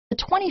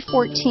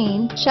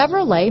2014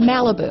 Chevrolet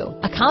Malibu,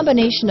 a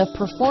combination of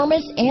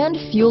performance and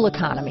fuel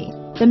economy.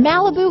 The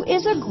Malibu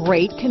is a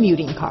great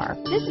commuting car.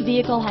 This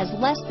vehicle has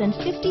less than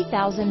 50,000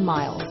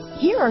 miles.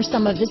 Here are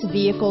some of this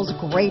vehicle's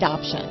great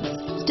options: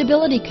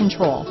 stability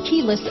control,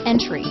 keyless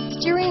entry,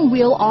 steering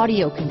wheel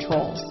audio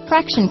controls,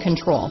 traction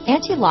control,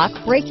 anti-lock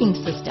braking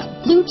system,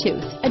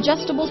 Bluetooth,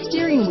 adjustable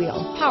steering wheel,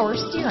 power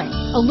steering,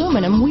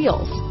 aluminum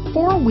wheels,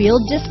 four-wheel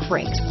disc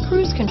brakes,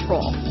 cruise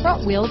control,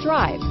 front-wheel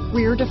drive,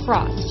 rear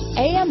defrost,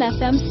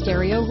 AM/FM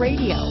stereo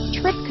radio,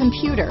 trip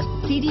computer,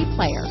 CD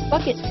player,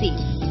 bucket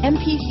seats,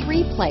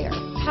 MP3 player,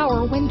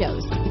 power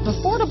windows. If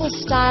affordable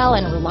style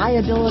and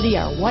reliability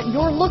are what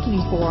you're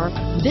looking for,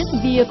 this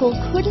vehicle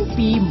couldn't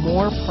be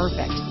more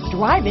perfect.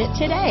 Drive it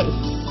today.